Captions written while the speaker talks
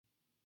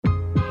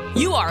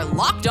You are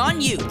Locked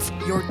On Utes,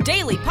 your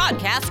daily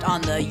podcast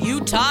on the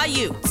Utah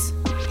Utes.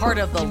 Part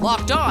of the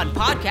Locked On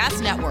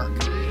Podcast Network.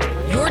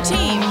 Your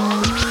team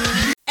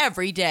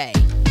every day.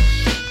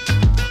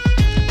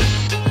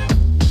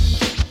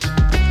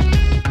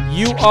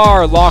 You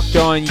are Locked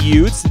On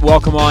Utes.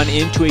 Welcome on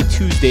into a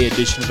Tuesday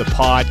edition of the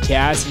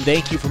podcast, and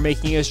thank you for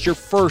making us your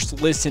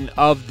first listen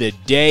of the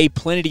day.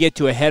 Plenty to get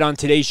to ahead on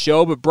today's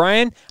show, but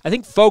Brian, I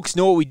think folks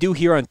know what we do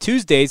here on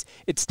Tuesdays.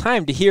 It's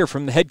time to hear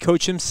from the head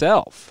coach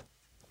himself.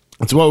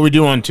 That's what we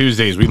do on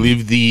Tuesdays. We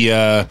leave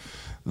the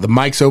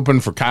mics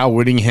open for Kyle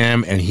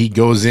Whittingham, and he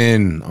goes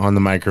in on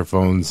the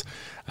microphones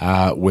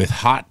with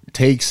hot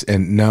takes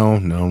and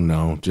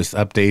no, just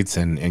updates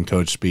and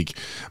coach speak.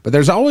 But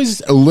there's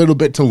always a little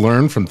bit to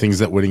learn from things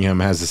that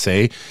Whittingham has to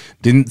say.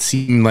 Didn't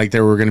seem like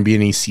there were going to be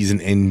any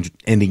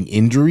season-ending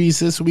injuries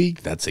this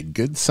week. That's a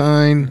good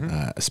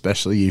sign,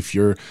 especially if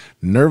you're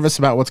nervous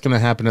about what's going to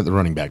happen at the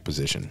running back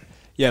position.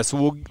 Yeah,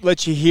 so we'll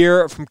let you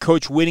hear from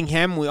Coach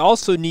Whittingham. We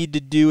also need to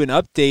do an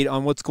update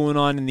on what's going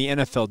on in the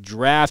NFL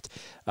draft.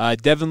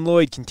 Devin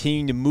Lloyd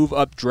continuing to move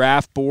up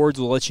draft boards.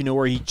 We'll let you know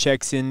where he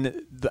checks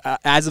in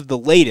as of the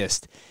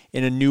latest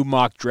in a new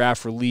mock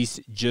draft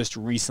released just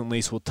recently.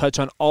 So we'll touch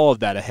on all of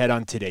that ahead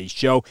on today's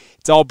show.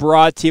 It's all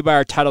brought to you by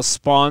our title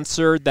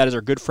sponsor. That is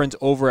our good friends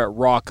over at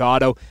Rock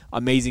Auto.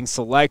 Amazing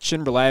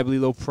selection, reliably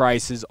low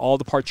prices, all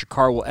the parts your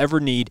car will ever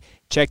need.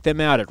 Check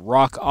them out at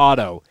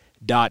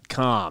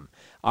rockauto.com.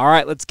 All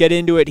right, let's get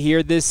into it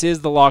here. This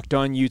is the Locked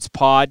On Utes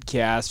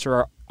podcast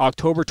for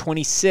October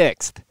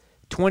 26th,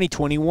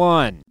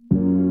 2021.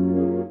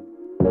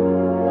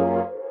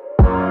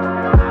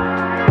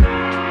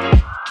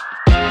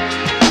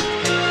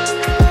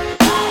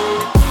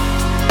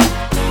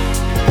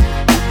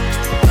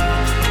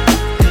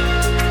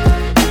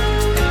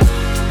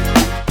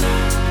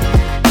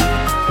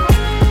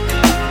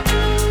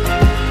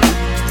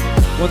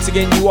 Once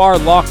again, you are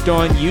Locked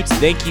On Utes.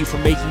 Thank you for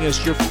making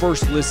us your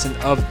first listen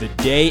of the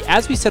day.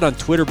 As we said on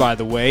Twitter, by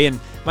the way, and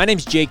my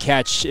name's Jake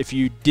Hatch, if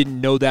you didn't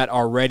know that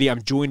already.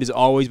 I'm joined, as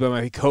always, by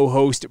my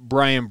co-host,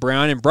 Brian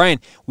Brown. And Brian,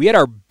 we had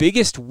our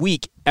biggest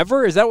week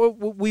ever. Is that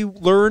what we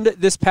learned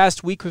this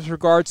past week with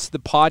regards to the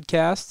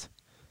podcast?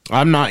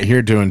 I'm not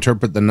here to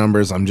interpret the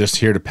numbers. I'm just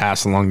here to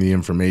pass along the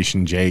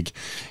information, Jake.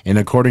 And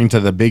according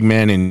to the big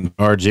man in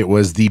charge, it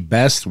was the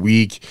best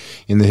week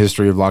in the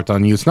history of Locked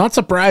On Utes. Not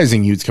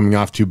surprising, Utes coming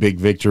off two big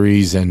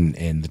victories, and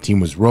the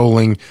team was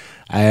rolling.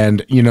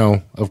 And, you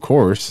know, of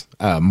course,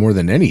 more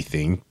than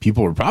anything,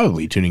 people were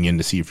probably tuning in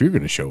to see if you're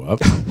going to show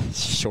up.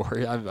 Sure.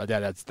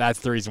 Yeah, that's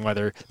the reason why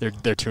they're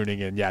tuning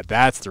in. Yeah,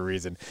 that's the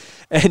reason.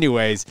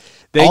 Anyways,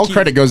 all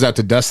credit goes out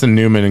to Dustin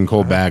Newman and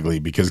Cole Bagley,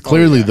 because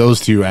clearly those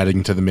two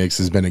adding to the mix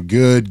has been a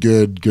good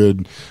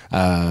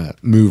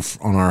move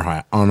on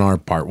our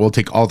part. We'll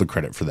take all the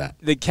credit for that.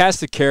 The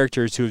cast of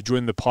characters who have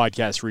joined the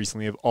podcast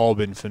recently have all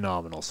been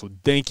phenomenal. So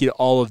thank you to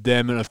all of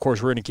them. And, of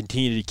course, we're going to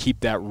continue to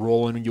keep that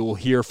rolling. You'll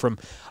hear from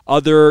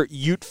other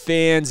Ute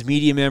fans,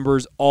 media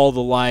members, all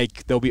the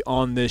like. They'll be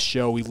on this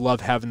show. We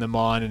love having them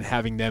on and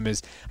having them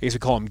as, I guess we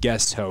call them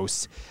guest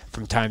hosts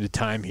from time to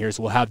time here.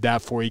 So we'll have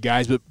that for you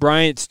guys. But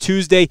Brian, it's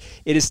Tuesday.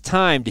 It is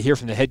time to hear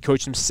from the head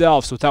coach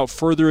himself. So without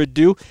further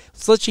ado,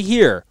 let's let you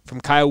hear from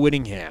Kyle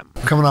Whittingham.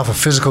 Coming off a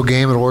physical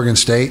game at Oregon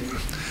State,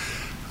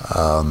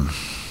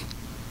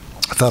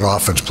 I thought our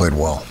offense played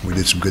well. We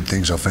did some good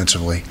things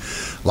offensively,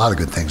 a lot of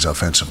good things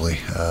offensively,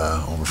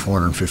 over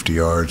 450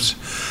 yards.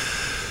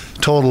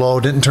 Total,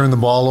 didn't turn the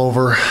ball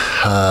over.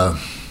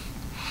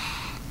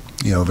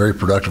 Very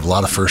productive. A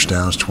lot of first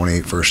downs,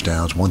 28 first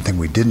downs. One thing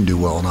we didn't do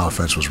well in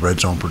offense was red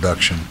zone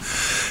production.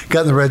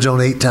 Got in the red zone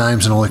 8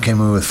 times and only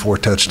came in with 4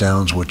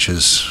 touchdowns, which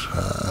is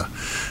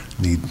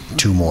need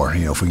 2 more.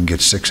 If we can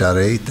get 6 out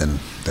of 8, then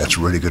that's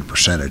a really good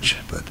percentage.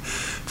 But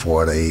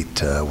 4 out of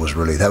 8 was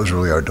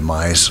really our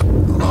demise.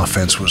 On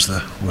offense was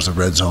the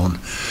red zone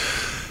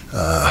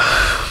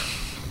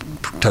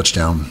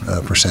touchdown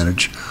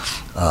percentage.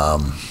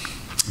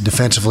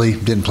 Defensively,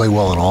 didn't play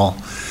well at all.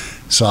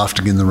 Soft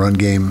in the run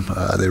game.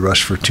 They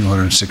rushed for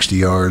 260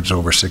 yards,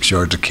 over 6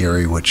 yards a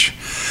carry, which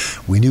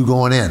we knew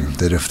going in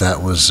that if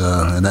that was,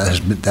 and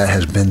that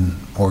has been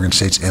Oregon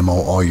State's MO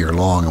all year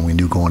long, and we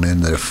knew going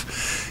in that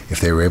if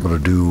they were able to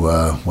do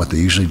what they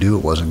usually do,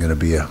 it wasn't going to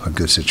be a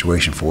good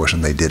situation for us,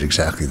 and they did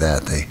exactly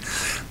that.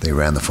 They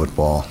ran the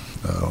football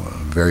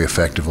very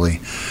effectively.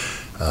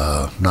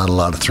 Not a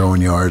lot of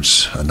throwing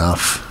yards,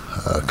 enough,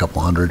 a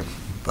couple hundred,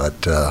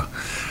 but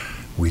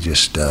we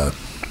just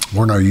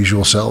weren't our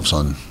usual selves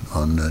on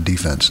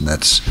defense, and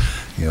that's,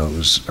 it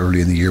was early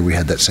in the year we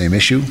had that same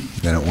issue,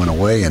 then it went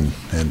away, and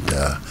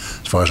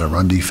as far as our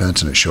run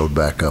defense, and it showed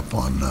back up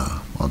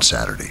on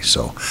Saturday.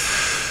 So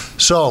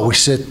we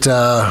sit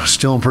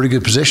still in pretty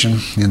good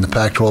position in the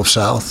Pac-12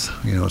 South.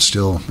 It's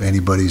still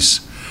anybody's,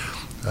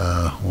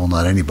 well,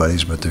 not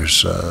anybody's, but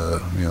there's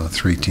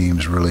 3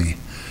 teams really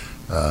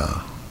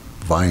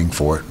vying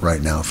for it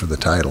right now for the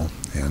title.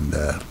 And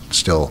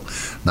still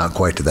not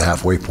quite to the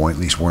halfway point.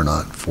 At least we're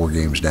not. 4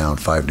 games down,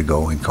 5 to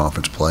go in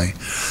conference play.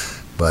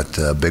 But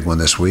big one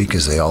this week,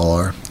 as they all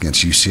are,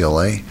 against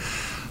UCLA.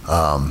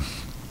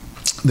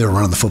 they're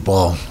running the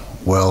football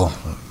well.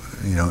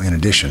 In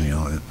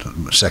addition,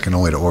 second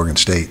only to Oregon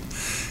State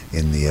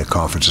in the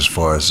conference as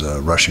far as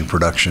rushing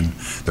production.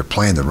 They're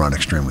playing the run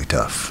extremely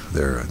tough.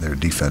 Their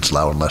defense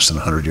allowing less than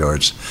 100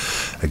 yards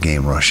a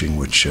game rushing,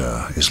 which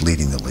is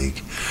leading the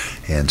league.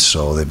 And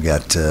so they've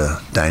got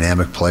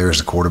dynamic players.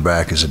 The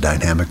quarterback is a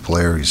dynamic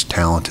player. He's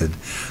talented.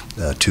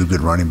 Two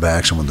good running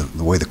backs. And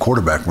the way the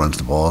quarterback runs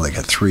the ball, they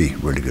got three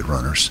really good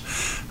runners.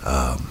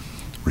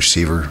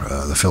 Receiver,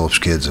 the Phillips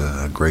kid's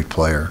a great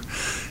player.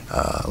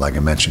 Like I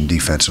mentioned,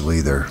 defensively,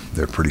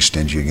 they're pretty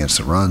stingy against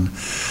the run.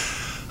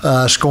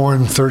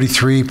 Scoring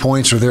 33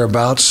 points or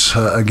thereabouts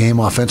a game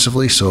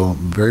offensively, so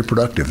very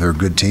productive. They're a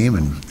good team,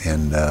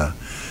 and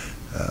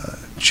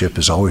Chip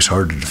is always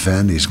hard to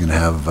defend. He's going to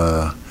have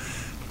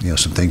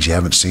some things you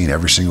haven't seen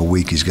every single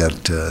week. He's got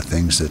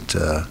things that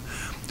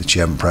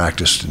you haven't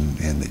practiced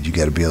and that you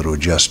got to be able to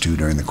adjust to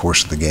during the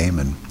course of the game,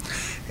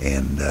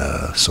 and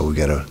so we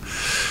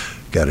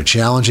got a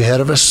challenge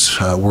ahead of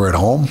us. We're at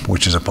home,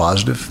 which is a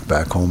positive,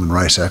 back home in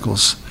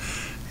Rice-Eccles.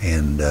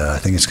 And I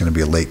think it's going to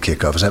be a late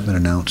kickoff. Has that been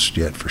announced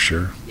yet for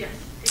sure? Yes,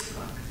 8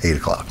 o'clock. 8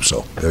 o'clock.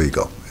 So there you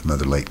go.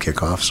 Another late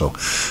kickoff. So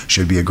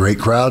should be a great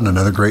crowd and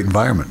another great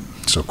environment.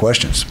 So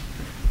questions?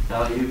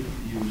 You've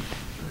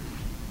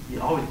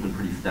always been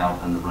pretty stout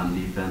on the run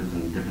defense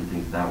and different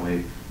things that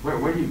way.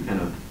 Where do you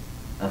kind of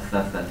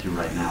assess that to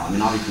right now? I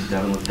mean, obviously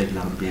Devin was taken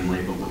out of the game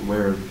late, but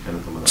where is kind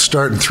of some of that?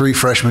 Starting 3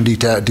 freshman D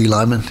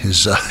linemen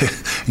is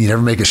you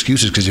never make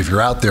excuses, because if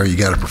you're out there, you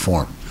got to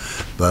perform.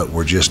 But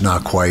we're just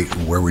not quite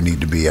where we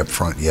need to be up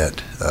front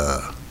yet.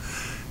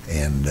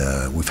 And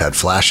we've had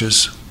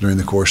flashes during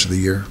the course of the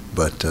year,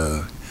 but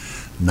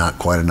not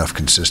quite enough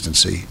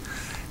consistency.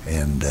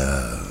 And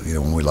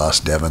when we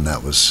lost Devin,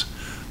 that was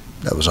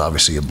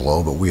obviously a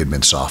blow. But we had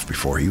been soft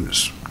before he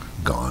was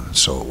gone,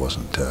 so it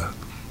wasn't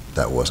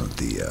that wasn't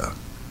the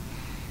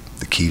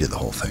key to the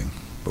whole thing.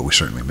 But we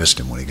certainly missed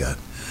him when he got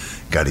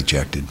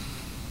ejected.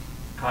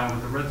 Kai,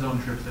 with the red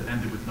zone trips that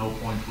ended with no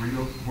points, were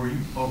you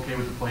okay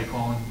with the play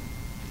calling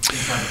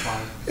inside the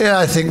 5? Yeah,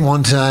 I think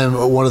one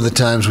of the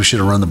times we should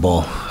have run the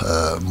ball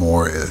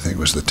more. I think it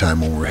was the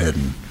time when we were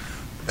heading,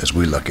 as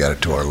we look at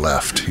it, to our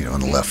left, in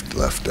the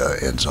left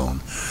end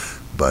zone.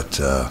 But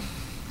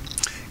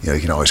you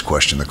can always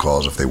question the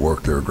calls. If they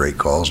work, they're great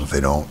calls. If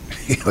they don't,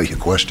 you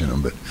question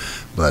them.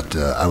 But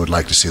I would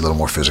like to see a little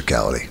more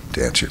physicality,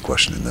 to answer your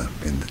question,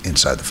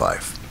 inside the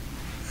 5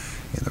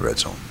 in the red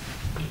zone.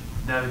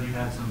 Now that you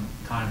had some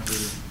time to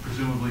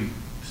presumably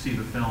see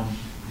the film,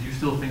 do you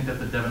still think that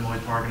the Devin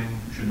Lloyd targeting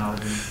should not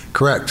have been?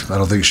 Correct. I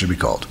don't think it should be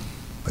called.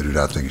 I do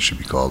not think it should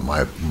be called,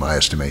 my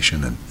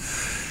estimation,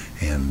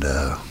 and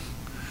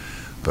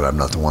but I'm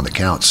not the one that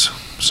counts.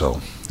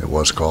 So it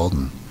was called,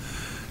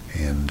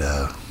 and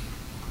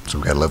so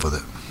we got to live with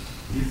it.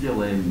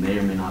 UCLA may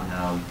or may not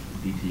have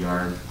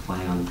DTR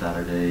playing on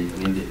Saturday. I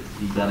mean,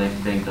 he got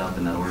banked up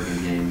in that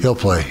Oregon game. He'll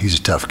play. He's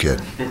a tough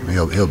kid.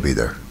 He'll be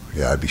there.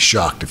 Yeah, I'd be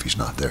shocked if he's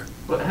not there.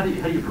 But how do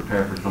you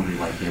prepare for somebody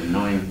like him,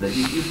 knowing that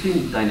you've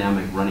seen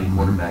dynamic running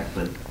quarterbacks,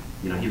 but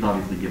he's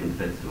obviously given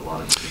fits to a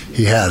lot of people.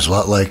 He has, a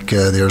lot like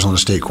the Arizona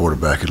State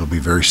quarterback. It'll be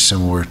very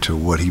similar to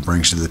what he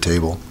brings to the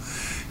table,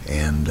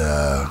 and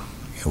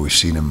we've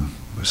seen him.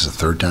 This is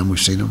the 3rd time we've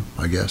seen him,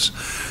 I guess,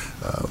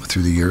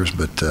 through the years.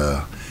 But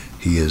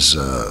he is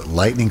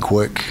lightning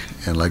quick,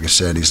 and like I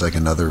said, he's like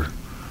another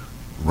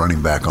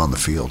running back on the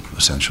field,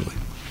 essentially.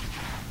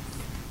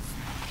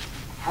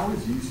 How is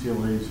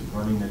UCLA's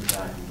running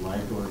attack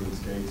like Oregon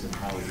State's, and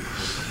how is it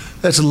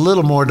different? It's a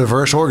little more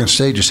diverse. Oregon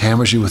State just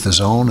hammers you with the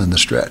zone and the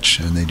stretch,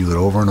 and they do it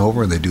over and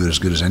over, and they do it as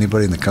good as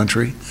anybody in the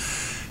country.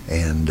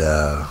 And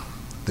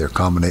their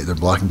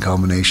blocking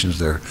combinations,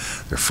 their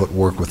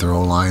footwork with their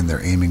O-line,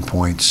 their aiming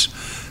points,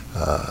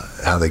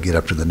 how they get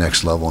up to the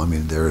next level. I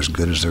mean, they're as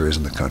good as there is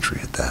in the country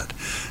at that.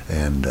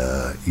 And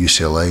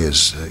UCLA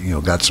has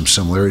got some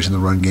similarities in the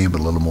run game, but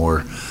a little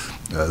more.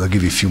 They'll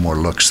give you a few more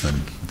looks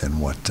than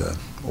what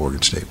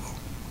Oregon State will.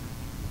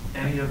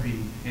 Any of the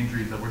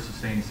injuries that were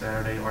sustained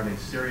Saturday, are they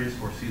serious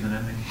or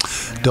season-ending?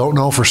 Don't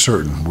know for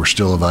certain. We're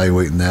still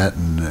evaluating that,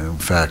 and in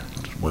fact,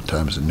 what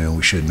time is it, noon?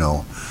 We should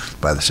know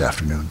by this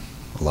afternoon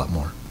a lot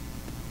more.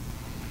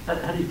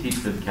 How do you teach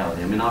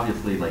physicality? I mean,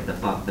 obviously,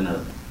 that's not been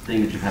a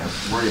thing that you've had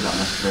to worry about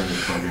necessarily in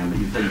this program, but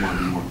you said you want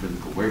to be more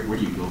physical. Where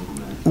do you go from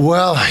that?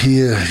 Well,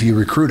 you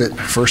recruit it.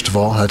 First of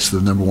all, that's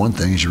the number one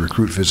thing, is you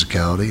recruit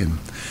physicality,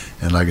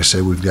 and like I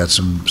said, we've got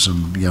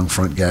some young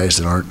front guys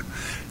that aren't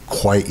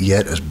quite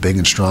yet as big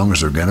and strong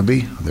as they're going to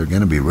be. They're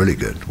going to be really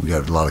good. We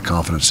got a lot of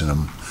confidence in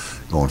them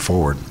going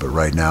forward. But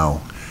right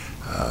now,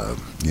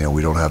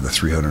 we don't have the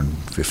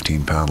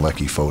 315-pound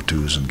Lecky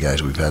Fotus and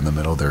guys we've had in the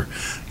middle. They're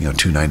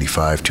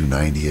 295,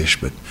 290-ish.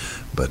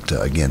 But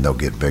again, they'll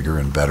get bigger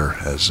and better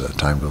as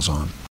time goes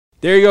on.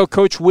 There you go,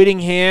 Coach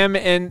Whittingham.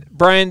 And,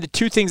 Brian, the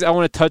two things I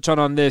want to touch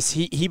on this,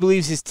 he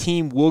believes his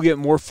team will get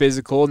more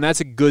physical, and that's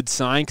a good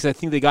sign because I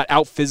think they got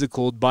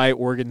out-physicaled by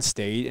Oregon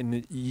State.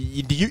 And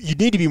you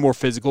need to be more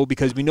physical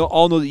because we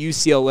all know that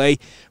UCLA,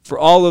 for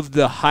all of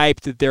the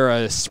hype that they're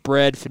a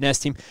spread finesse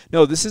team,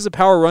 no, this is a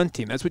power run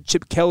team. That's what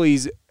Chip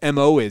Kelly's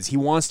MO is. He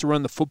wants to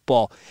run the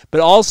football.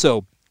 But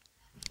also,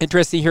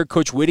 interesting to hear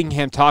Coach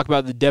Whittingham talk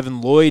about the Devin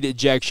Lloyd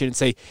ejection and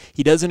say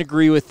he doesn't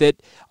agree with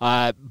it.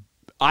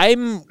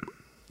 I'm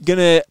going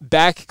to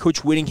back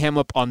Coach Whittingham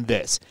up on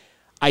this.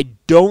 I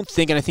don't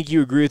think, and I think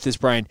you agree with this,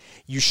 Brian,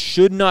 you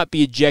should not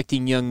be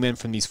ejecting young men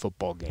from these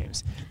football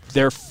games.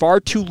 They're far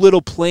too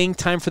little playing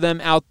time for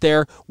them out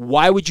there.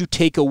 Why would you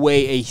take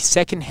away a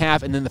second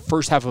half and then the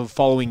first half of a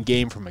following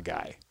game from a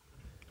guy?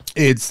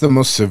 It's the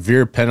most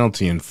severe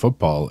penalty in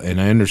football, and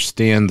I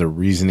understand the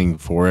reasoning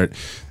for it.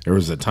 There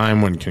was a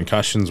time when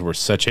concussions were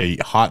such a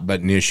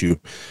hot-button issue,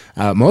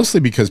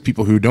 mostly because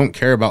people who don't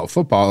care about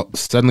football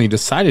suddenly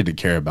decided to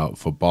care about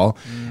football.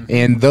 Mm-hmm.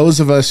 And those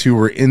of us who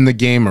were in the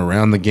game,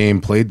 around the game,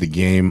 played the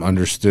game,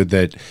 understood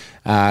that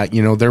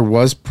there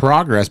was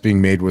progress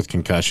being made with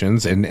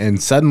concussions,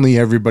 and suddenly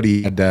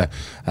everybody had to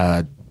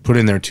put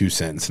in their 2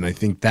 cents. And I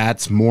think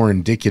that's more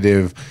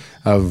indicative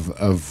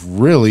of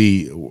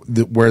really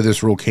where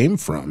this rule came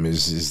from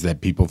is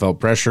that people felt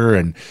pressure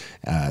and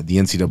the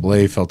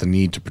NCAA felt the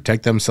need to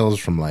protect themselves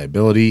from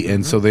liability.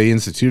 And so they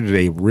instituted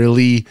a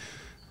really,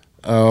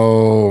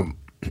 I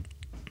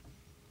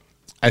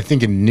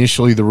think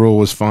initially the rule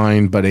was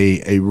fine, but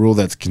a rule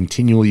that's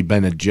continually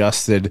been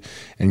adjusted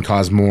and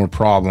caused more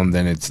problem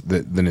than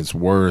it's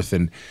worth.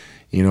 And,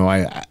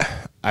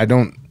 I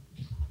don't,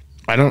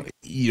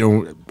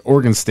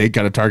 Oregon State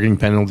got a targeting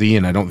penalty,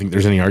 and I don't think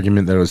there's any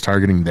argument that it was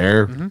targeting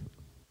there.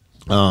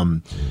 Mm-hmm.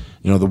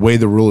 The way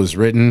the rule is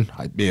written,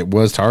 it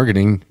was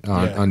targeting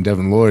on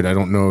Devin Lloyd. I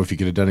don't know if he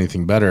could have done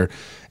anything better,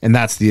 and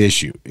that's the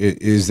issue,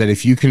 is that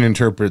if you can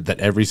interpret that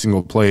every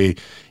single play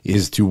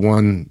is to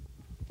one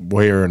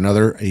way or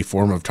another a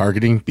form of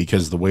targeting,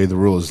 because the way the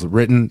rule is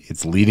written,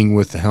 it's leading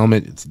with the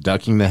helmet, it's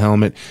ducking the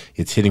helmet,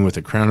 it's hitting with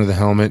the crown of the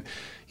helmet.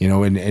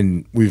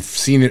 And we've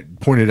seen it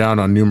pointed out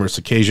on numerous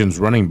occasions,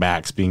 running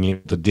backs being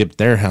able to dip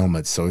their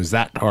helmets. So is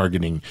that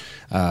targeting?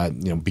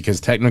 Because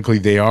technically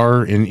they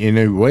are in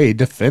a way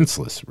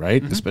defenseless,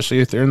 right? Mm-hmm. Especially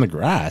if they're in the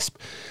grasp.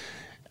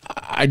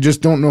 I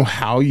just don't know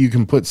how you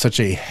can put such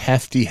a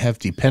hefty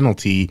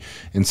penalty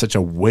and such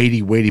a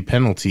weighty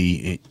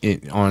penalty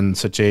on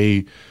such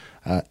a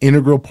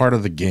integral part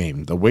of the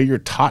game. The way you're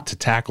taught to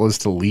tackle is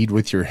to lead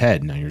with your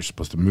head. Now you're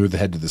supposed to move the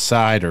head to the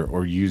side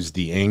or use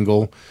the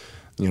angle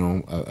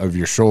of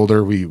your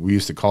shoulder. We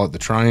used to call it the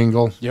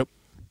triangle. Yep.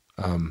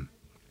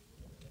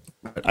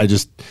 I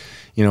just,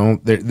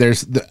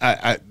 there's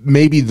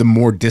maybe the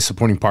more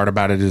disappointing part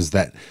about it is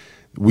that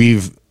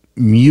we've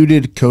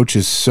muted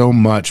coaches so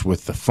much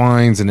with the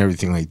fines and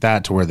everything like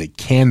that to where they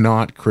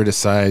cannot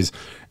criticize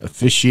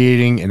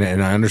officiating. And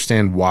I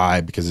understand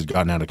why, because it's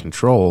gotten out of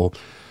control.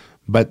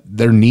 But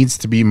there needs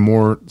to be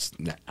more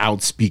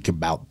outspeak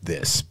about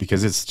this,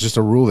 because it's just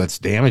a rule that's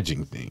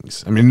damaging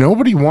things. I mean,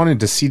 nobody wanted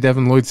to see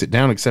Devin Lloyd sit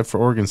down except for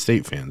Oregon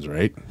State fans,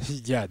 right?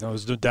 Yeah, no,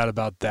 there's no doubt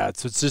about that.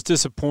 So it's just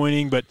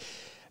disappointing, but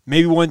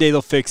maybe one day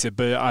they'll fix it,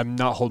 but I'm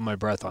not holding my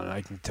breath on it.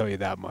 I can tell you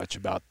that much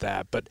about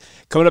that. But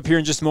coming up here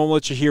in just a moment, we'll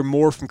let you hear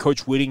more from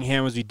Coach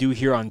Whittingham as we do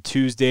here on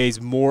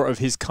Tuesdays. More of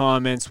his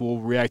comments. We'll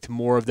react to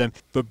more of them.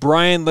 But,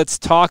 Brian, let's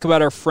talk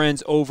about our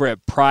friends over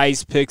at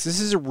Prize Picks.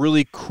 This is a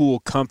really cool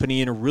company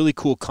and a really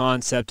cool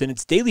concept, and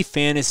it's daily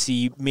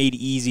fantasy made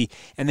easy,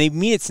 and they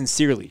mean it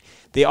sincerely.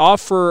 They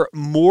offer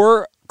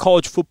more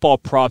college football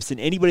props than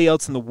anybody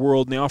else in the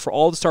world, and they offer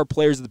all the star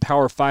players of the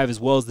Power 5 as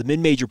well as the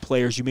mid-major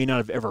players you may not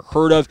have ever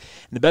heard of.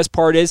 And the best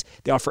part is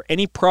they offer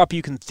any prop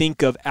you can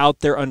think of out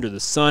there under the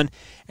sun,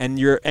 and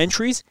your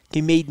entries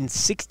can be made in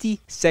 60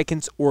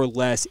 seconds or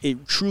less.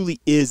 It truly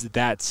is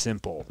that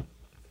simple.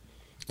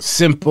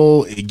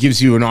 Simple. It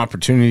gives you an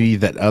opportunity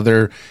that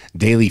other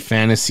daily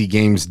fantasy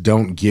games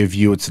don't give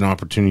you. It's an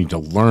opportunity to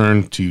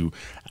learn, to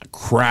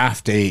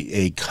craft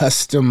a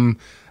custom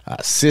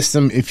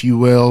system, if you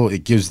will.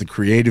 It gives the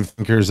creative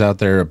thinkers out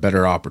there a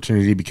better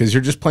opportunity because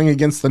you're just playing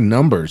against the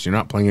numbers. You're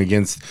not playing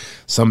against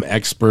some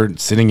expert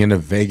sitting in a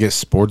Vegas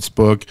sports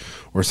book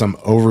or some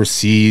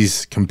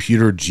overseas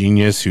computer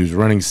genius who's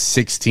running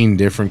 16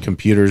 different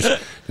computers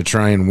to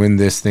try and win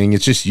this thing.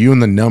 It's just you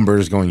and the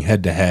numbers going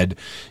head to head.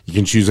 You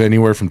can choose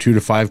anywhere from 2 to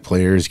 5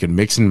 players. You can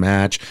mix and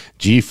match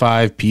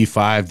G5,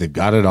 P5. They've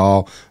got it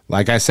all.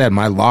 Like I said,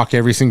 my lock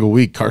every single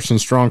week, Carson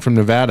Strong from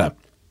Nevada.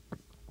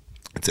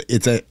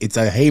 It's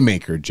a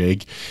haymaker,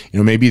 Jake.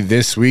 Maybe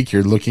this week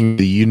you're looking at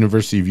the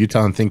University of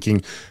Utah and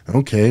thinking,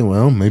 okay,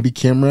 well, maybe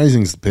Cam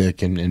Rising's the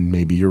pick, and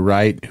maybe you're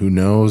right. Who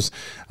knows?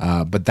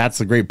 But that's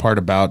the great part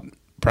about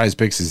Prize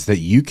Picks is that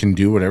you can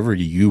do whatever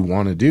you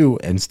want to do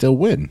and still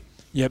win.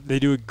 Yep, they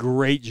do a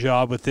great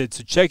job with it.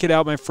 So check it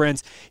out, my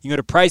friends. You can go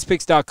to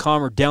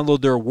prizepicks.com or download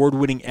their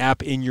award-winning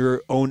app in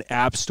your own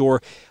app store.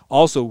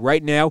 Also,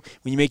 right now,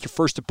 when you make your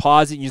first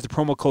deposit and use the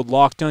promo code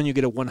LOCKEDON, you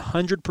get a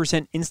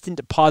 100% instant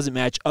deposit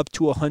match up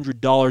to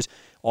 $100.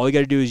 All you got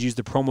to do is use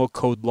the promo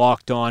code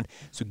Locked On.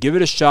 So give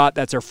it a shot.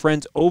 That's our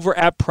friends over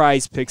at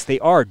Prize Picks. They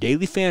are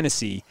daily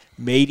fantasy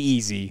made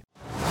easy.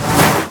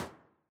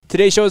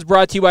 Today's show is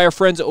brought to you by our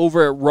friends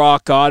over at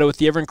Rock Auto. With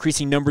the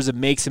ever-increasing numbers of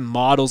makes and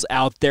models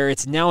out there,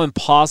 it's now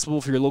impossible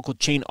for your local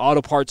chain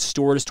auto parts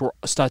store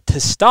to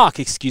stock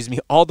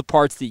all the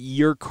parts that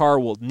your car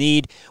will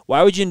need.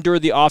 Why would you endure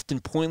the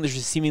often pointless or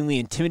seemingly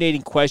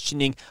intimidating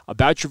questioning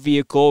about your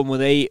vehicle and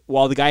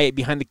while the guy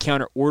behind the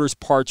counter orders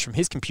parts from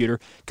his computer?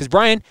 Because,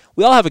 Brian,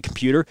 we all have a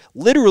computer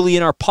literally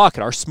in our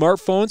pocket, our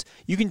smartphones.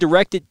 You can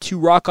direct it to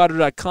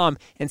rockauto.com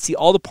and see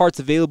all the parts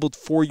available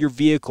for your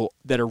vehicle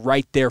that are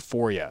right there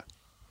for you.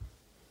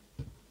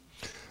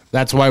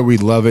 That's why we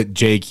love it,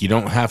 Jake. You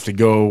don't have to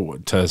go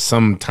to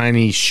some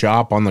tiny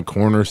shop on the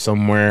corner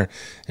somewhere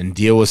and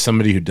deal with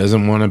somebody who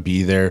doesn't want to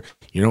be there.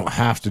 You don't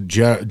have to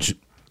judge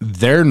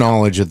their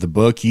knowledge of the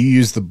book. You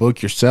use the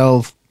book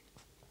yourself,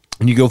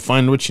 and you go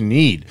find what you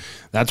need.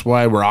 That's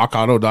why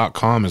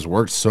rockauto.com has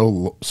worked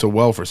so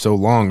well for so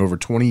long, over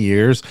 20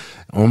 years,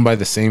 owned by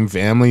the same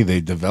family.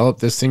 They developed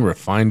this thing,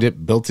 refined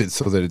it, built it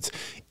so that it's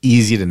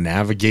easy to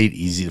navigate,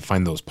 easy to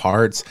find those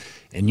parts.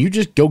 And you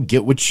just go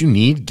get what you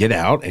need, get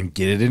out, and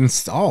get it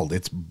installed.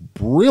 It's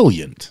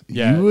brilliant.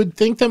 Yeah. You would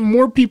think that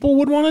more people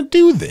would want to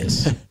do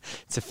this.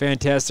 It's a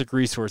fantastic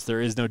resource.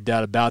 There is no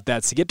doubt about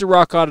that. So get to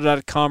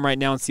rockauto.com right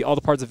now and see all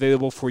the parts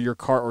available for your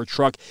car or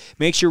truck.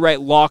 Make sure you write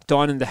Locked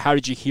On in the How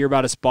Did You Hear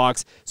About Us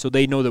box so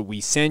they know that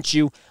we sent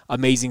you.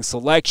 Amazing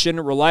selection,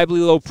 reliably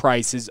low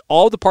prices,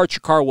 all the parts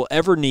your car will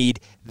ever need.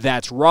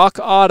 That's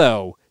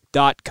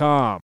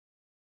rockauto.com.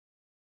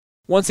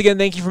 Once again,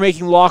 thank you for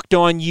making Locked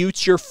On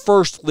Utes your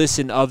first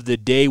listen of the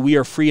day. We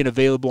are free and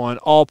available on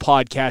all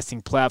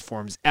podcasting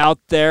platforms out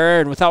there.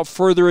 And without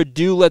further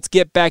ado, let's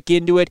get back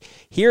into it.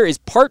 Here is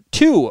part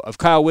 2 of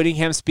Kyle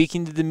Whittingham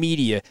speaking to the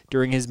media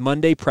during his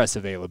Monday press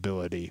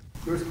availability.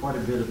 There's quite a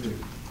bit of the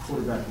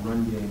quarterback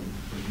run game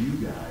for you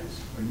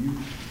guys. Are you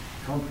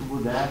comfortable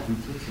with that? You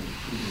took some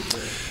pretty good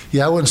hits.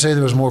 Yeah, I wouldn't say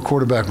there was more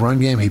quarterback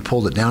run game. He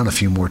pulled it down a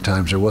few more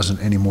times. There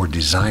wasn't any more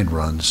designed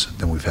runs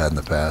than we've had in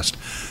the past.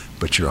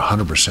 But you're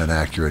 100%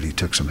 accurate. He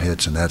took some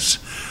hits, and that's,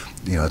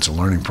 it's a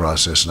learning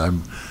process.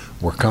 And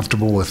we're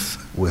comfortable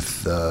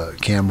with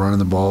Cam running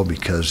the ball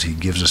because he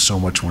gives us so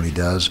much when he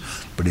does.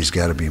 But he's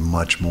got to be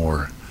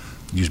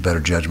use better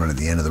judgment at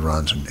the end of the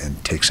runs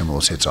and take some of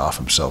those hits off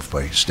himself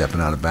by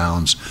stepping out of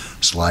bounds,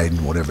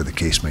 sliding, whatever the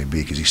case may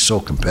be. Because he's so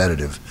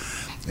competitive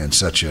and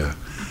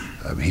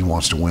he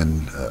wants to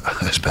win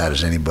as bad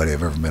as anybody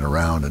I've ever been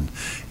around, and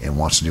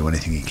wants to do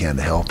anything he can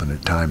to help. And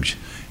at times,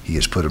 he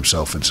has put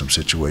himself in some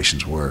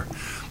situations where,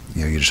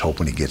 you're just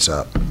hoping he gets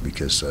up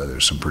because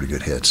there's some pretty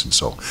good hits. And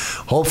so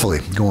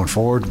hopefully going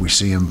forward, we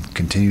see him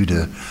continue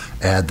to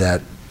add that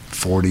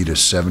 40 to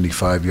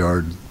 75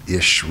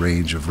 yard-ish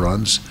range of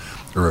runs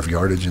or of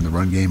yardage in the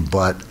run game,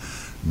 but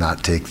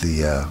not take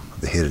the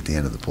hit at the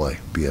end of the play.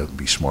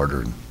 Be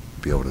smarter and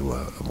be able to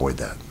avoid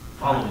that.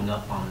 Following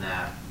up on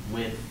that,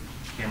 with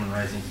Cameron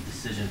Rising's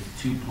decision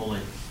to pull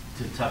it,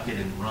 to tuck it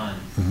and run,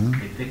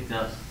 they picked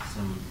up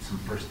some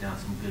first down,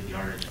 some good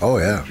yardage. Oh,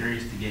 yeah. I'm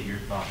curious to get your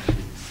thoughts on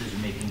the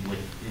decision-making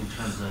in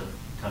terms of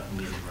tucking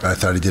it and running. I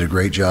thought he did a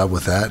great job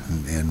with that,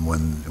 and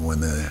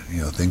when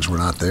the things were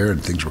not there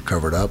and things were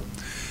covered up,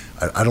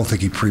 I don't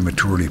think he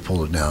prematurely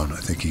pulled it down. I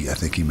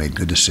think he made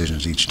good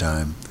decisions each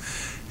time,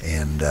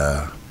 and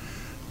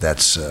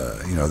that's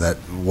that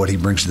what he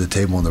brings to the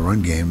table in the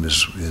run game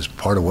is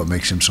part of what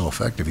makes him so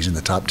effective. He's in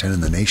the top 10 in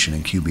the nation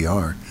in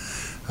QBR.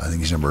 I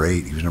think he's number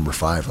 8. He was number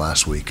 5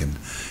 last week, and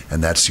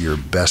that's your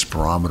best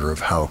barometer of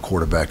how a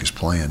quarterback is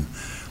playing,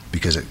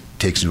 because it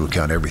takes into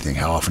account everything: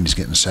 how often he's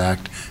getting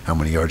sacked, how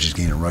many yards he's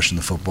gaining rushing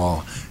the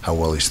football, how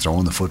well he's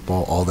throwing the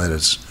football. All that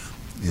is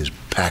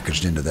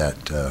packaged into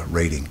that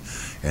rating,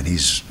 and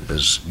he's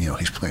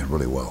playing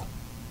really well.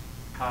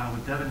 Kyle,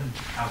 with Devin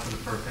out for the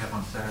first half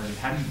on Saturday,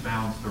 how do you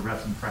balance the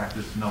reps in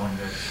practice knowing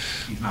that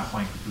he's not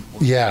playing for 2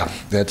 quarters? Yeah,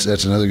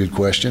 that's another good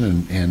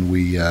question, and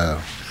we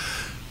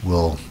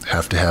we'll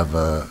have to have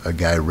a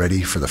guy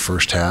ready for the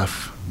first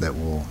half that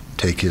will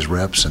take his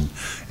reps, and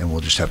we'll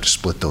just have to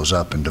split those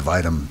up and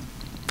divide them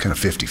kind of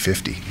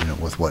 50-50,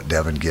 with what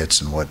Devin gets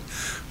and what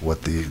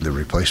the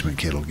replacement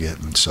kid will get.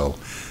 And so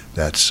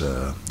that's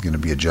going to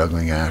be a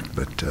juggling act,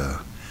 but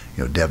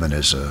Devin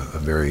is a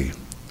very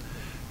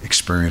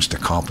experienced,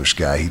 accomplished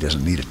guy. He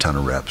doesn't need a ton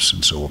of reps,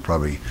 and so we'll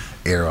probably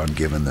err on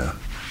giving the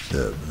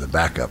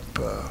backup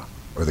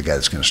or the guy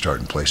that's going to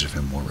start in place of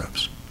him more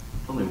reps.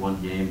 It's only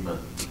one game, but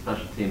the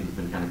special teams have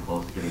been kind of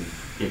close to getting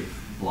kicked,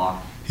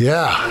 blocked.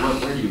 Yeah.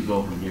 Where do you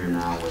go from here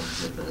now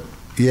with this?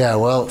 Yeah,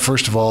 well,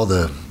 first of all,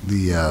 the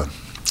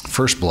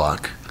first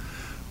block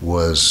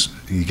was,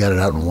 you got it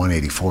out in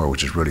 184,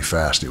 which is really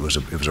fast. It was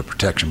a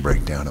protection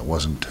breakdown. It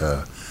wasn't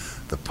the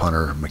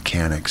punter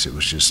mechanics. It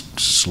was just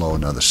slow.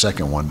 Now the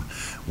second one,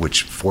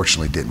 which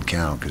fortunately didn't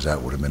count because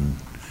that would have been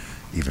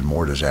even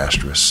more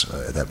disastrous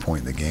at that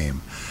point in the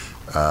game.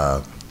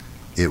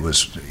 it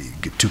was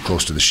get too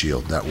close to the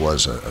shield. That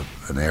was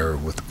an error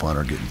with the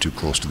punter getting too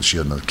close to the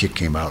shield. And the kick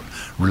came out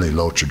really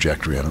low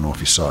trajectory. I don't know if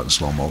you saw it in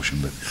slow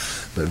motion, but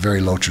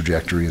very low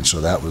trajectory, and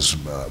so that was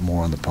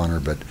more on the punter.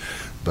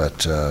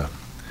 But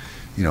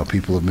you know,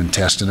 people have been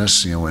testing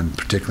us, you know, and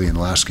particularly in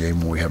the last game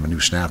when we have a new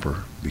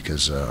snapper,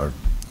 because our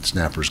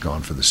snapper's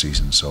gone for the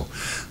season. So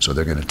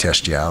they're going to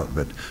test you out,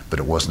 but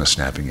it wasn't a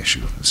snapping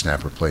issue. The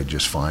snapper played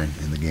just fine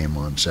in the game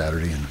on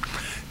Saturday and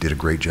did a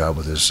great job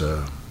with his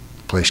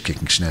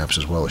place-kicking snaps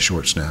as well as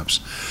short snaps.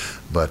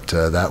 But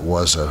that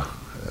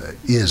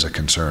is a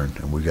concern,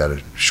 and we've got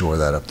to shore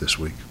that up this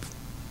week.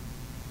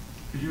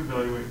 Could you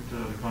evaluate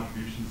the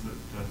contributions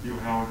that Theo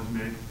Howard has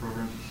made to the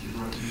program this year?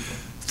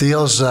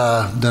 Theo's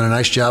done a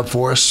nice job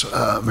for us.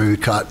 Maybe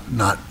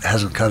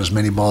hasn't caught as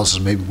many balls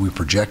as maybe we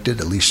projected,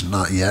 at least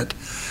not yet.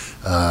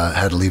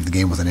 Had to leave the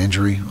game with an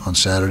injury on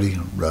Saturday.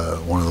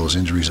 One of those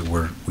injuries that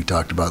we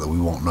talked about that we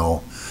won't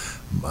know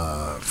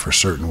for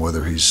certain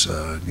whether he's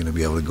going to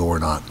be able to go or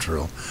not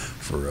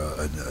for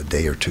a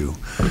day or two.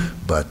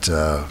 But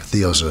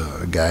Theo's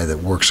a guy that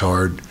works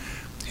hard.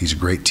 He's a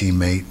great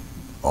teammate.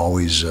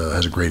 Always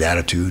has a great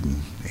attitude,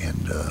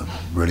 and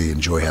really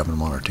enjoy having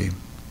him on our team.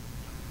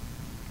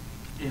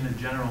 In a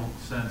general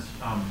sense,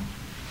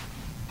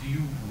 do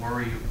you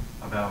worry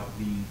about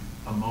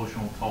the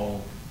emotional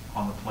toll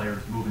on the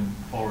players moving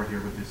forward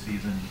here with this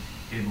season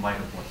in light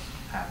of what's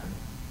happened?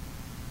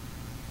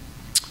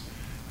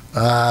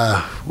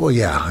 Well,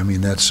 yeah. I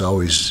mean, that's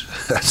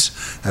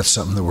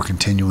something that we're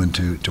continuing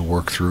to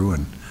work through,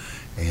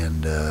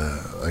 and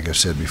like I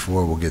said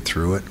before, we'll get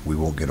through it. We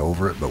won't get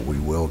over it, but we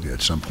will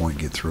at some point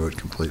get through it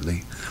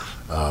completely.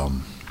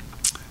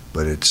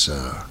 But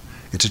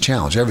it's a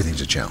challenge. Everything's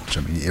a challenge.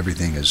 I mean,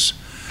 everything is.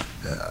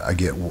 I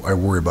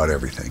worry about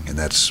everything, and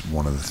that's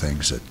one of the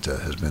things that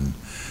has been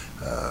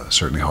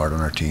certainly hard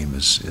on our team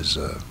is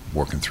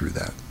working through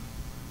that.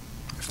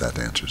 If that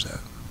answers that.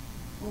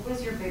 What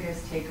was your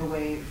biggest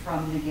takeaway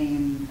from the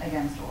game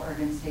against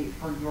Oregon State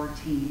for your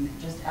team,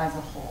 just as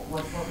a whole?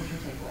 What was your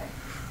takeaway?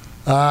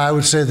 I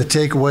would say the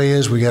takeaway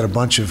is we got a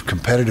bunch of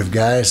competitive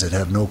guys that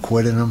have no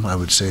quit in them. I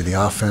would say the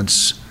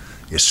offense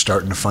is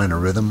starting to find a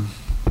rhythm.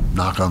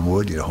 Knock on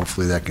wood, you know,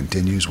 hopefully that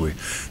continues.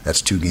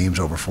 That's 2 games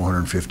over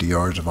 450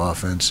 yards of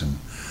offense and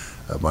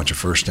a bunch of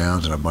first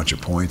downs and a bunch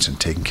of points and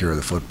taking care of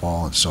the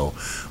football. And so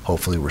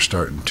hopefully we're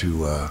starting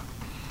to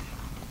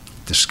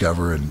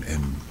discover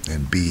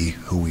and be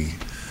who we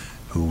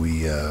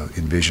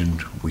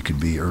envisioned we could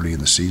be early in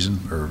the season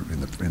or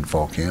in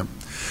fall camp.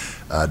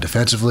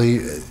 Defensively,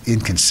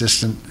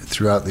 inconsistent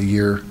throughout the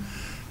year,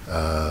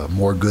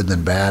 more good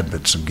than bad,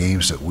 but some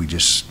games that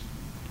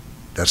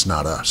that's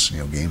not us. You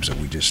know, games that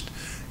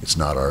it's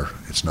not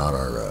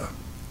our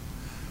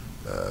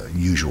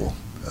usual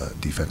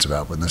defensive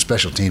output. And the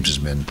special teams has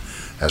been,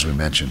 as we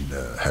mentioned,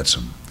 had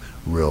some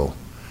real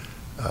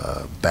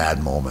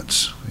bad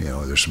moments. You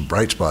know, there's some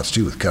bright spots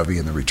too with Covey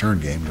in the return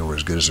game. We're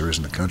as good as there is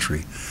in the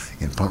country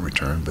in punt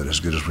return, but as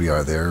good as we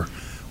are there,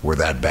 we're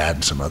that bad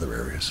in some other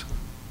areas.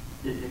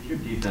 If your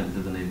defense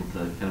isn't able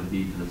to kind of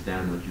be to the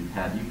standard that you've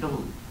had,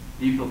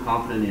 do you feel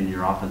confident in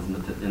your offense in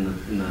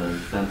the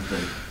sense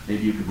that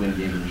maybe you could win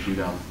games in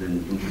shootouts,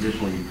 and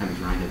traditionally you kind of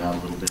grind it out a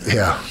little bit?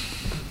 Yeah.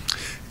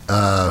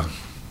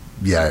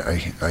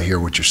 I hear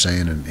what you're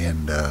saying,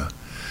 and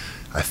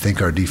I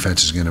think our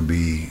defense is going to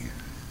be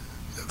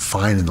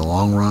fine in the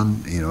long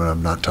run. You know,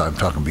 I'm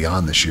talking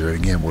beyond this year.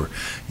 And again, you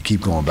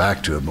keep going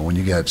back to it, but when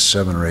you got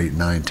 7 or 8,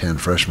 9, 10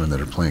 freshmen that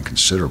are playing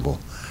considerable,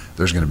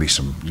 there's going to be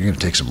you're going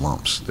to take some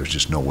lumps. There's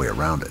just no way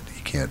around it.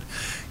 You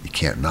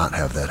can't not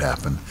have that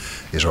happen.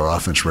 Is our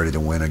offense ready to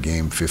win a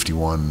game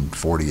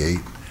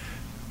 51-48?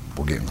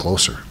 We're getting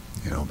closer,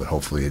 you know, but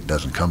hopefully it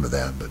doesn't come to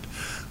that.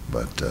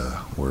 But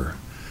we're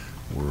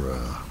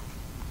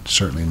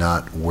certainly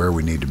not where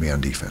we need to be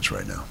on defense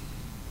right now.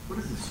 What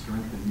is the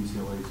strength of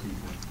UCLA's defense?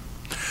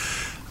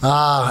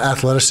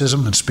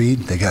 Athleticism and speed.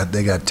 They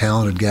got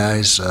talented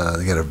guys.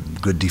 They got a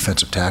good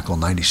defensive tackle,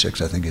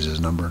 96 I think is his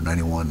number,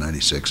 91,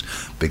 96.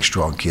 Big,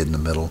 strong kid in the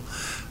middle.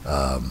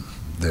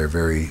 They're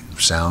very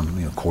sound,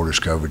 you know, quarters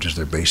coverage is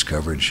their base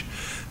coverage.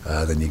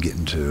 Then you get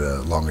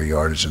into longer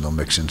yardage and they'll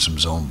mix in some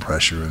zone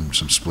pressure and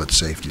some split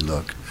safety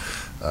look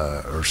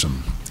or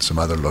some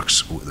other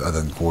looks other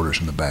than quarters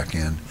in the back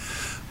end.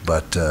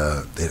 But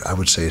I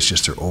would say it's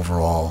just their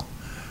overall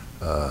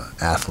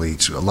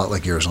athletes, a lot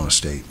like Arizona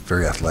State,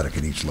 very athletic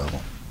at each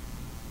level.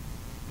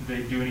 Do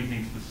they do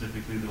anything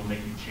specifically that will make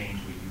you change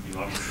what you do?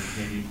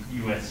 Obviously, maybe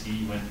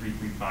USC went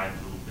 3-3-5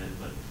 a little bit,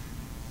 but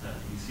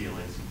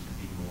UCLA seems to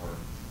be more.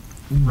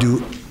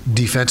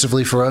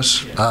 Defensively for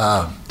us?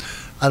 Yeah.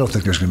 I don't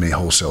think there's going to be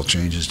wholesale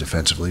changes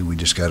defensively. We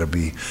just got to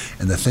be,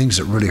 and the things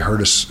that really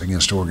hurt us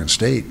against Oregon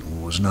State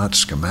was not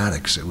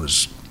schematics. It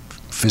was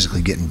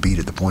physically getting beat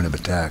at the point of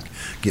attack,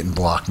 getting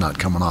blocked, not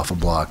coming off a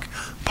block,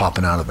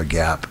 popping out of a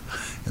gap.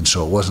 And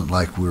so it wasn't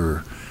like we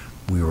were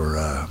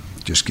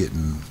just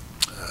getting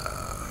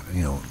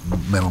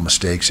mental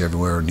mistakes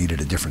everywhere or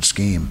needed a different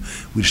scheme.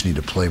 We just need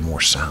to play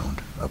more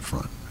sound up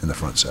front in the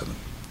front seven.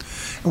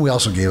 And we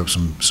also gave up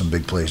some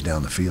big plays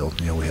down the field.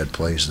 You know, we had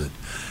plays that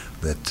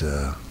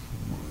that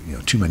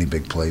too many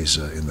big plays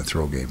in the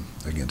throw game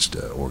against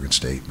Oregon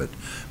State, but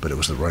it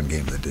was the run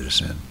game that did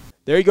us in.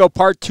 There you go,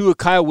 part 2 of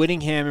Kyle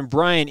Whittingham. And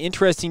Brian,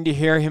 interesting to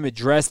hear him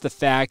address the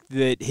fact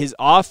that his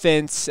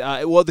offense,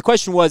 the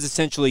question was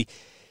essentially,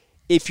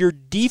 if your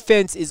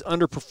defense is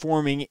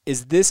underperforming,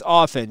 is this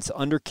offense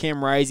under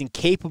Cam Rising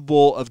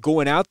capable of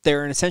going out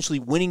there and essentially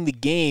winning the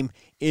game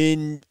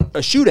in a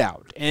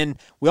shootout? And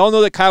we all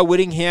know that Kyle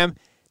Whittingham,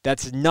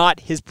 that's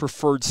not his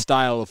preferred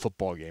style of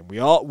football game. We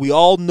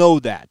all know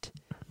that.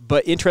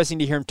 But interesting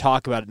to hear him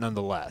talk about it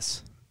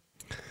nonetheless.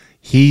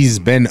 He's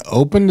been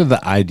open to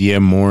the idea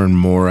more and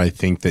more, I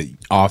think, that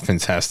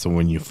offense has to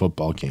win you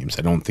football games.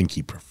 I don't think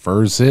he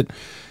prefers it,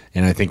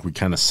 and I think we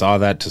kind of saw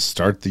that to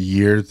start the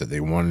year, that they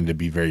wanted to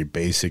be very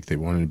basic, they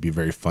wanted to be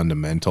very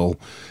fundamental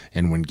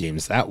and win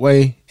games that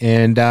way,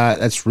 and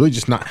that's really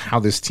just not how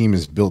this team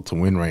is built to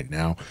win right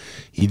now.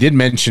 He did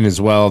mention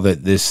as well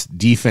that this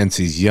defense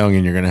is young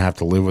and you're going to have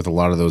to live with a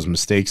lot of those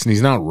mistakes, and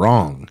he's not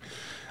wrong.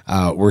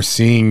 We're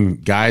seeing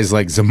guys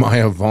like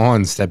Zamiah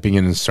Vaughn stepping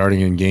in and starting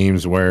in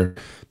games where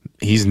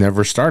he's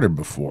never started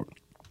before.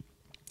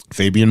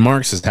 Fabian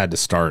Marks has had to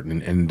start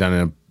and done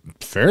a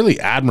fairly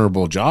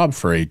admirable job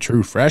for a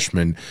true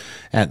freshman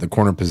at the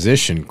corner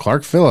position.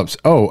 Clark Phillips,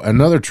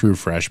 another true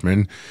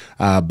freshman,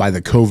 by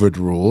the COVID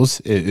rules,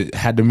 it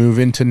had to move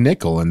into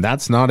nickel, and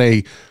that's not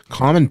a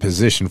common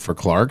position for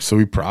Clark, so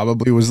he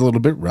probably was a little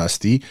bit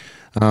rusty.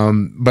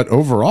 But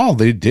overall,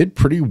 they did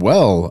pretty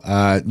well.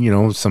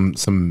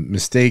 Some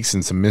mistakes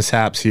and some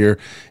mishaps here.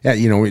 Yeah,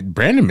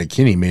 Brandon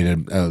McKinney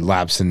made a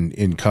lapse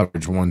in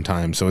coverage one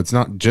time, so it's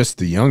not just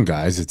the young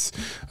guys; it's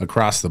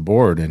across the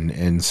board.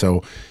 And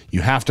so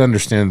you have to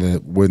understand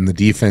that when the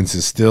defense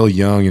is still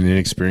young and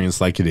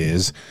inexperienced like it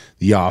is,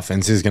 the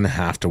offense is going to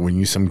have to win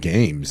you some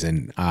games.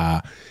 And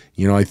I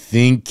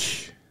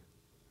think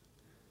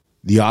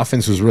the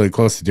offense was really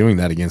close to doing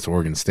that against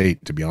Oregon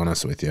State, to be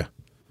honest with you.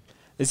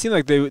 It seemed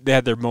like they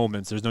had their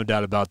moments. There's no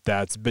doubt about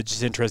that. But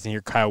just interesting to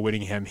hear Kyle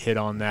Whittingham hit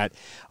on that.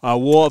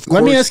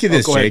 Let me ask you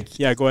this, Jake. Ahead.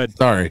 Yeah, go ahead.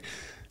 Sorry.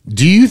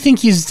 Do you think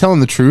he's telling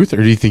the truth, or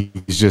do you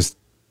think he's just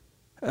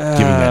giving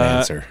that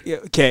answer?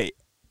 Okay.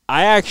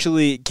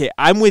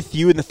 I'm with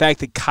you in the fact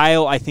that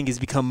Kyle, I think, has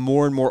become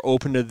more and more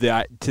open to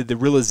the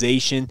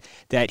realization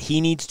that he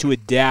needs to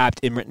adapt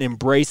and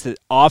embrace that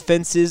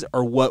offenses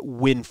are what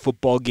win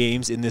football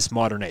games in this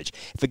modern age.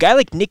 If a guy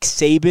like Nick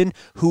Saban,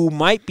 who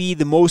might be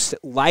the most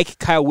like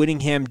Kyle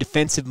Whittingham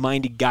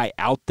defensive-minded guy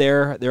out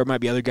there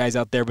might be other guys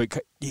out there, but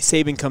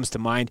Saban comes to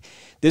mind.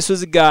 This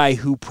was a guy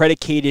who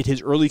predicated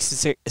his early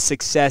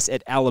success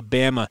at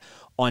Alabama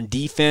on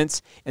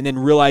defense and then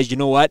realized, you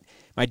know what?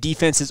 My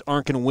defenses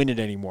aren't going to win it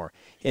anymore.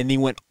 And he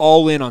went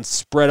all in on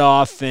spread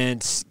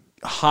offense,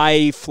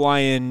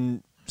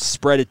 high-flying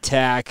spread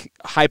attack,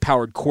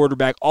 high-powered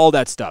quarterback, all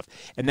that stuff.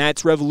 And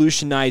that's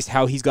revolutionized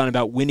how he's gone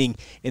about winning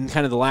in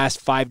kind of the last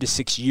 5 to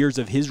 6 years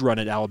of his run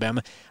at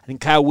Alabama. I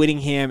think Kyle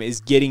Whittingham is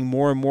getting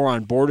more and more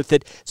on board with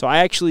it. So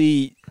I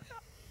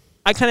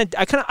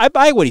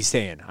buy what he's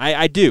saying.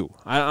 I do.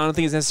 I don't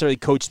think it's necessarily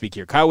coach speak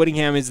here. Kyle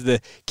Whittingham is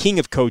the king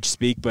of coach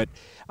speak, but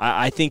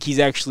I think he's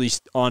actually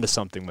onto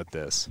something with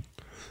this.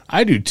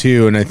 I do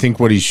too, and I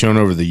think what he's shown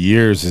over the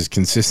years is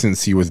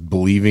consistency with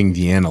believing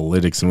the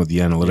analytics and what the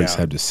analytics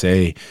have to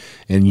say.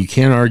 And you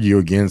can't argue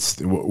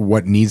against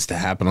what needs to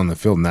happen on the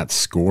field, and that's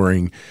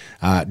scoring.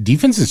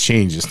 Defense has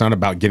changed. It's not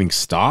about getting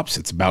stops.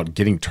 It's about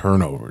getting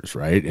turnovers,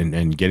 right?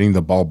 And getting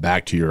the ball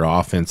back to your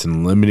offense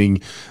and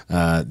limiting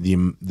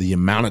the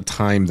amount of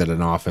time that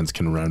an offense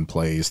can run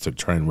plays to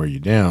try and wear you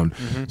down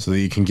so that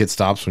you can get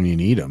stops when you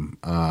need them.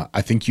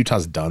 I think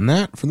Utah's done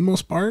that for the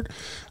most part.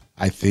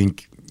 I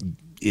think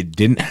it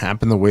didn't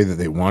happen the way that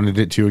they wanted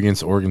it to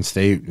against Oregon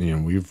State.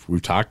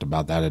 We've talked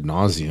about that ad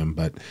nauseum,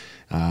 but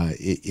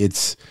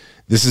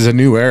this is a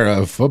new era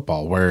of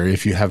football where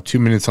if you have 2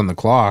 minutes on the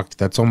clock,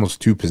 that's almost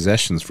 2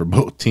 possessions for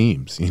both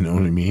teams. You know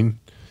what I mean?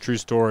 True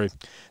story.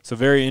 So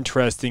very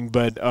interesting,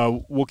 but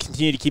we'll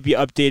continue to keep you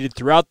updated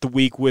throughout the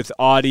week with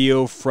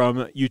audio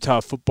from Utah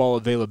football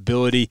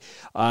availability.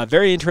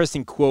 Very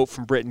interesting quote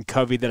from Britton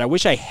Covey that I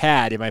wish I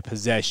had in my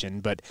possession,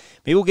 but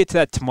maybe we'll get to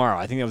that tomorrow.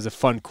 I think that was a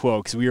fun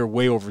quote because we are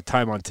way over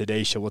time on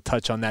today's show. We'll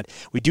touch on that.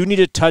 We do need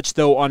to touch,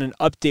 though, on an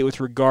update with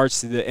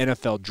regards to the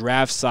NFL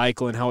draft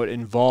cycle and how it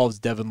involves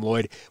Devin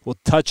Lloyd. We'll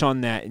touch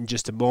on that in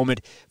just a moment.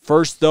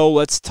 First, though,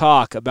 let's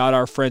talk about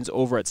our friends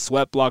over at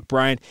Sweatblock.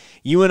 Brian,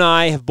 you and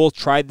I have both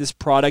tried this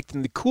product,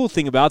 and the cool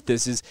thing about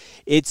this is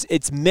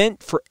it's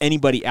meant for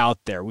anybody out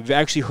there. We've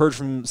actually heard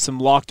from some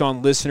Locked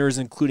On listeners,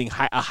 including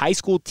a high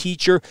school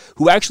teacher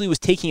who actually was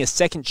taking a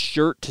second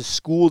shirt to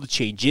school to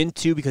change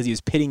into because he was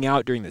pitting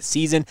out during the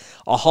season,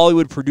 a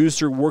Hollywood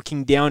producer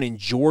working down in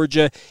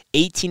Georgia,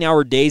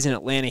 18-hour days in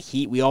Atlanta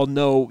heat. We all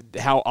know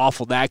how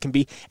awful that can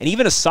be. And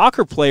even a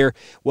soccer player,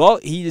 well,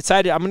 he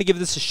decided, I'm going to give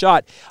this a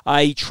shot.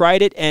 He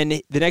tried it,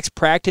 and the next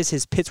practice,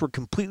 his pits were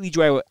completely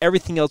dry while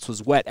everything else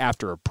was wet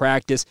after a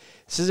practice.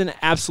 This is an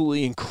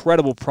absolutely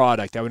incredible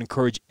product. I would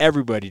encourage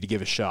everybody to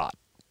give a shot.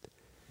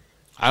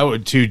 I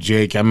would too,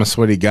 Jake. I'm a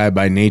sweaty guy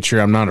by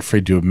nature. I'm not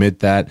afraid to admit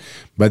that.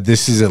 But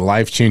this is a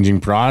life-changing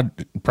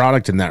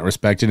product in that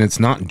respect, and it's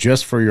not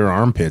just for your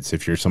armpits.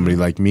 If you're somebody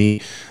like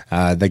me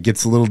that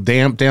gets a little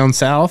damp down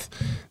south,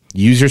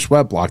 use your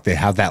Sweat Block. They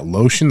have that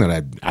lotion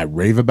that I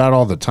rave about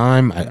all the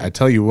time. I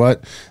tell you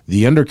what,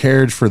 the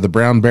undercarriage for the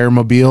Brown Bear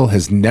Mobile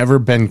has never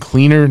been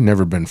cleaner,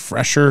 never been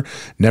fresher,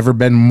 never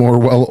been more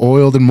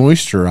well-oiled and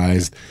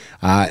moisturized.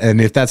 And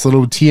if that's a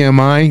little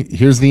TMI,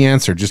 here's the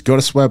answer. Just go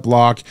to Sweat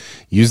Block,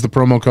 use the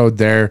promo code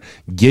there,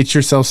 get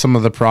yourself some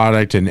of the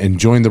product, and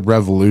join the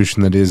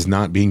revolution that is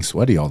not being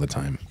sweaty all the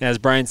time. As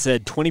Brian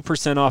said,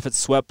 20% off at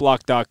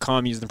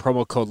sweatblock.com using the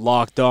promo code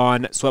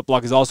LOCKEDON.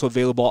 Sweatblock is also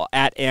available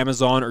at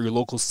Amazon or your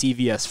local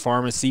CVS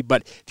pharmacy.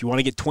 But if you want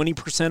to get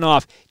 20%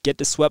 off, get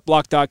to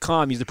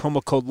sweatblock.com. Use the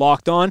promo code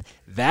LOCKEDON.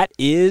 That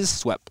is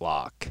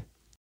Sweatblock.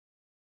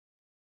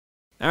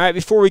 All right,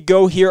 before we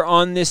go here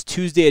on this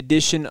Tuesday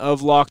edition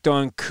of Locked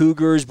On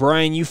Cougars,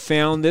 Brian, you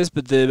found this,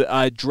 but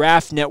the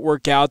Draft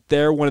Network out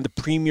there, one of the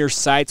premier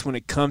sites when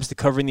it comes to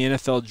covering the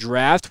NFL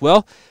Draft,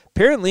 well,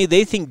 apparently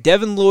they think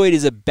Devin Lloyd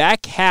is a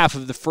back half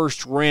of the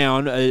first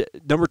round,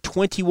 number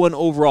 21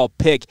 overall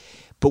pick.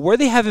 But where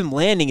they have him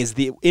landing is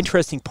the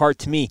interesting part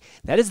to me.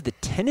 That is the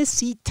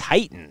Tennessee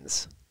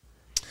Titans.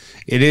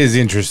 It is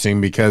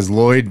interesting because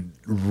Lloyd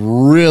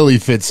really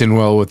fits in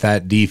well with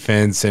that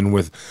defense and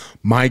with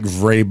Mike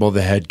Vrabel,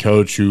 the head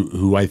coach,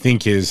 who I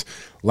think is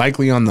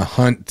likely on the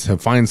hunt to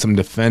find some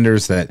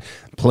defenders that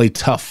play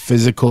tough,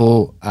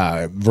 physical,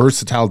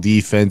 versatile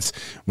defense.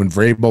 When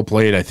Vrabel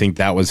played, I think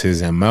that was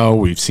his MO.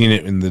 We've seen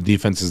it in the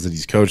defenses that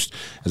he's coached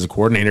as a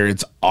coordinator.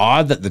 It's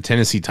odd that the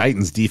Tennessee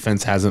Titans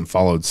defense hasn't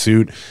followed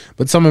suit,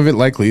 but some of it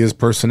likely is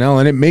personnel,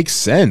 and it makes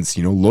sense.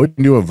 You know, Lloyd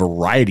can do a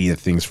variety of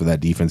things for that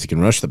defense. He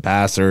can rush the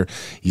passer.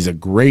 He's a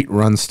great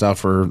run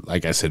stuffer.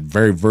 Like I said,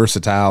 very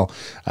versatile,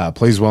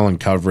 plays well in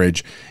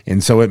coverage,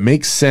 and so it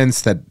makes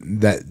sense that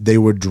they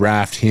would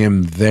draft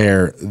him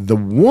there. The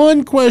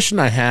one question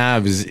I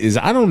have is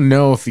I don't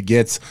know if he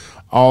gets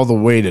all the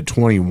way to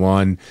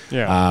 21.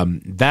 Yeah.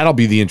 That'll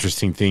be the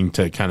interesting thing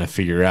to kind of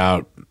figure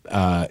out.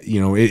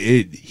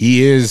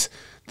 He is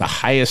the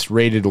highest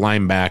rated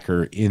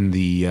linebacker in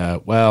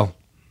the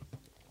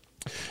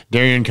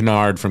Darian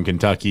Kennard from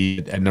Kentucky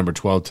at number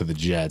 12 to the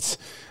Jets,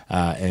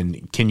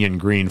 and Kenyon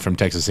Green from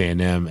Texas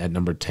A&M at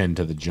number 10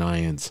 to the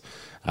Giants.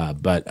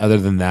 But other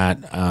than that,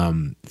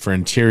 for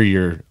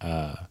interior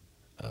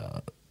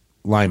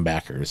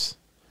linebackers.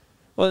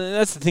 Well,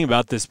 that's the thing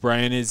about this,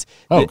 Brian, is...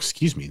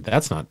 excuse me.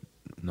 That's not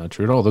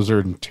true at all. Those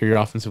are interior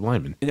offensive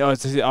linemen.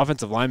 It's the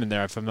offensive lineman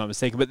there, if I'm not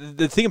mistaken. But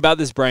the thing about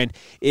this, Brian,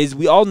 is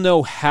we all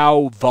know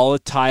how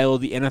volatile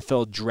the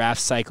NFL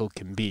draft cycle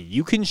can be.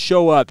 You can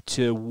show up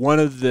to one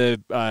of the...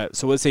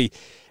 so let's say...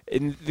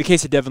 In the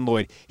case of Devin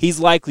Lloyd, he's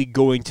likely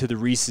going to the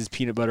Reese's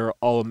Peanut Butter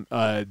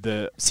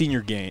the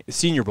Senior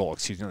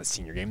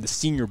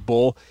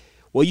Bowl.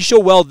 Well, you show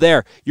well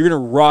there, you're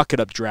going to rocket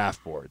up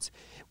draft boards.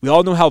 We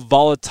all know how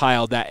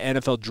volatile that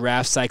NFL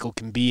draft cycle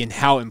can be and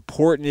how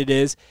important it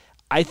is.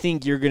 I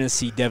think you're going to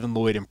see Devin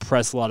Lloyd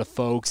impress a lot of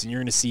folks, and you're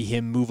going to see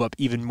him move up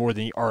even more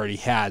than he already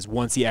has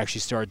once he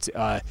actually starts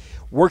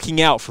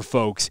working out for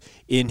folks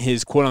in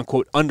his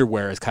quote-unquote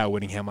underwear, as Kyle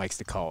Whittingham likes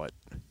to call it.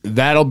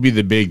 That'll be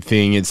the big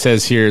thing. It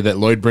says here that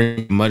Lloyd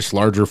brings a much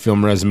larger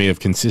film resume of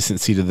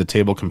consistency to the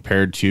table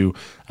compared to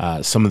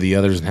some of the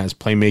others and has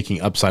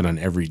playmaking upside on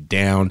every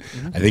down.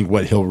 Mm-hmm. I think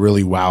what he'll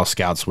really wow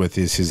scouts with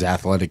is his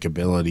athletic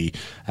ability,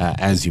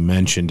 as you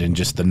mentioned, and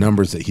just the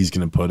numbers that he's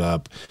going to put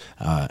up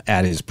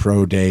at his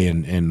pro day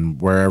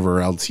and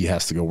wherever else he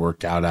has to go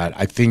work out at.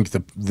 I think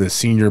the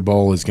Senior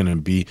Bowl is going to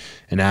be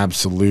an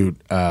absolute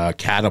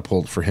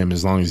catapult for him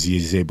as long as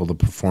he's able to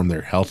perform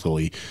there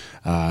healthily.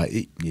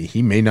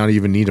 He may not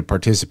even need to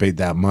participate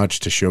that much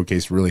to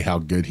showcase really how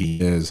good he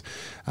is.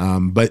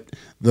 But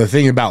the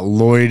thing about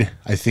Lloyd,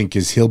 I think,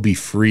 is he'll be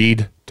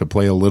freed to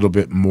play a little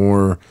bit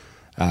more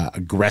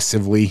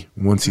aggressively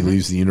once he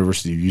leaves the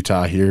University of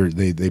Utah here.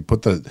 They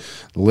put the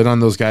lid on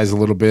those guys a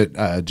little bit,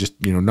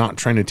 not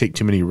trying to take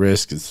too many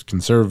risks. It's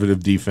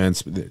conservative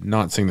defense,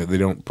 not saying that they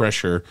don't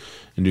pressure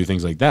and do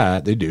things like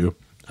that. They do.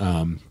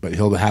 But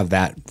he'll have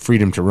that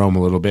freedom to roam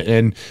a little bit,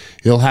 and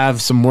he'll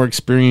have some more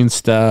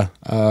experienced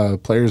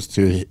players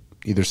to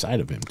either side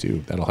of him,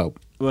 too. That'll help.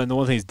 Well, and the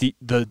one thing is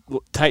the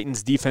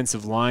Titans'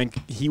 defensive line,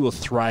 he will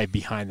thrive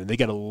behind them. They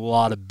got a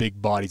lot of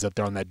big bodies up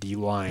there on that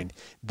D-line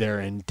there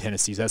in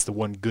Tennessee. So that's the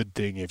one good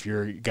thing if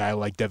you're a guy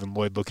like Devin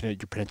Lloyd looking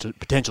at your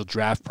potential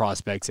draft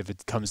prospects if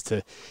it comes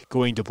to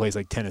going to a place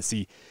like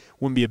Tennessee.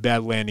 Wouldn't be a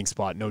bad landing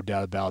spot, no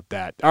doubt about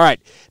that. All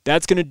right,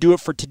 that's going to do it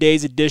for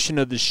today's edition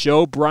of the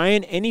show.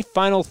 Brian, any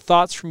final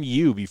thoughts from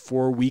you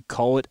before we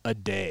call it a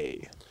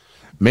day?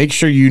 Make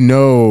sure you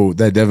know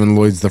that Devin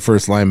Lloyd's the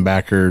first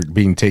linebacker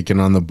being taken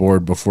on the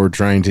board before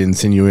trying to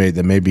insinuate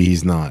that maybe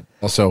he's not.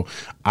 Also,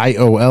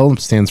 IOL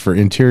stands for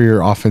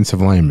Interior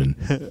Offensive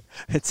Lineman.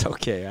 It's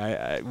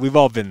okay. We've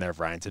all been there,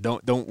 Brian. So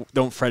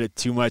don't fret it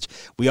too much.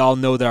 We all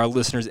know that our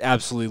listeners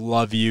absolutely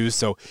love you.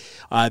 So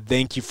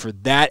thank you for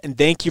that, and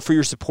thank you for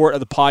your support of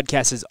the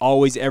podcast as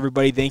always,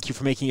 everybody. Thank you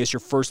for making us your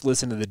first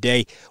listen of the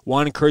day.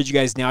 Want to encourage you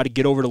guys now to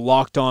get over to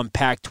Locked On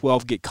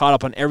Pac-12, get caught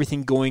up on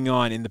everything going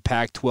on in the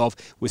Pac-12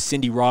 with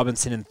Cindy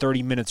Robinson in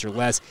 30 minutes or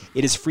less.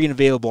 It is free and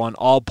available on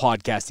all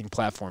podcasting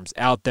platforms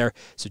out there.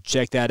 So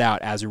check that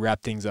out as we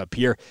wrap things up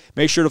here.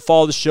 Make sure to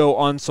follow the show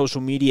on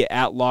social media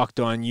at Locked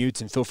On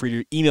Utes, and feel free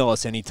to email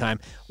us anytime.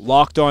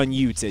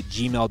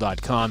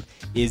 LockedOnUtes@gmail.com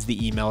is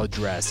the email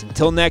address.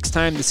 Until next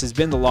time, this has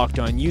been the Locked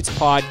On Utes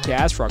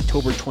podcast for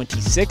October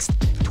 26th,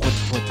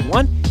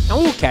 2021, and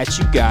we'll catch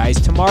you guys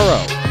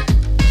tomorrow.